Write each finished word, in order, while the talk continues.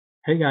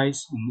Hey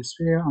guys, in this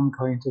video I'm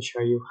going to show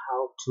you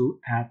how to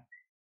add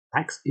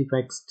text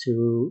effects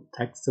to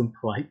text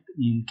template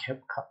in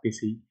CapCut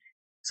PC.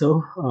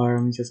 So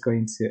I'm just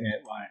going to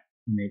add one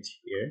image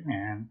here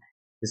and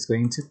just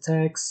going to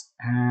text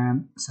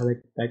and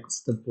select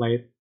text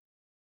template.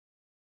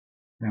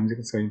 And I'm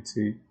just going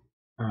to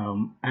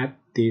add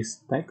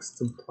this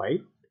text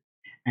template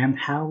and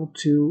how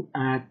to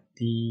add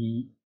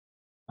the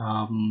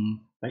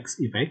text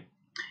effect.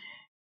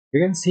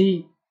 You can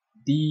see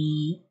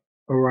the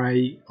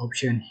array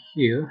option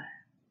here.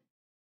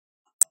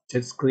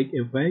 Just click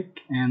effect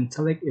and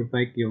select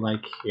effect you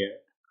like here.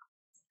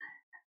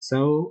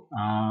 So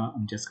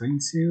I'm just going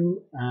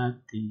to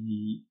add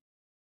the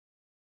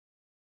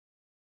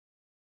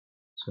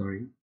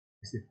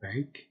this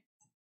effect.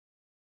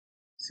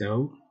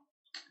 So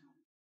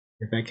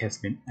effect has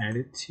been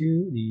added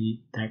to the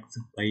text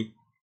template,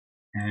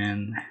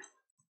 and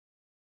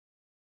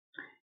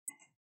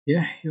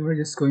yeah, you're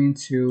just going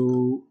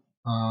to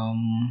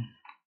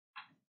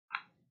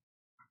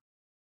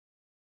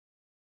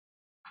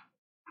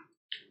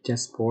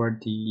just for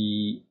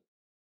the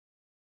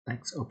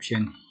text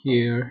option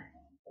here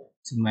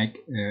to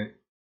make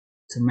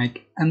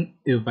an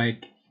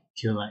effect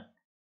you like.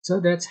 So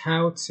that's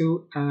how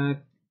to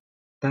add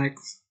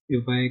text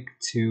effect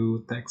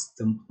to text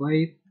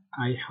template.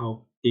 I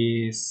hope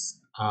this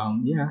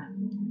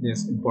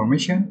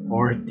information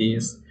or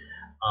this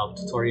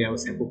tutorial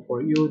was helpful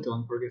for you.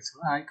 Don't forget to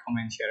like,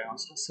 comment, share, and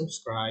also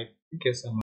subscribe. Thank you so much.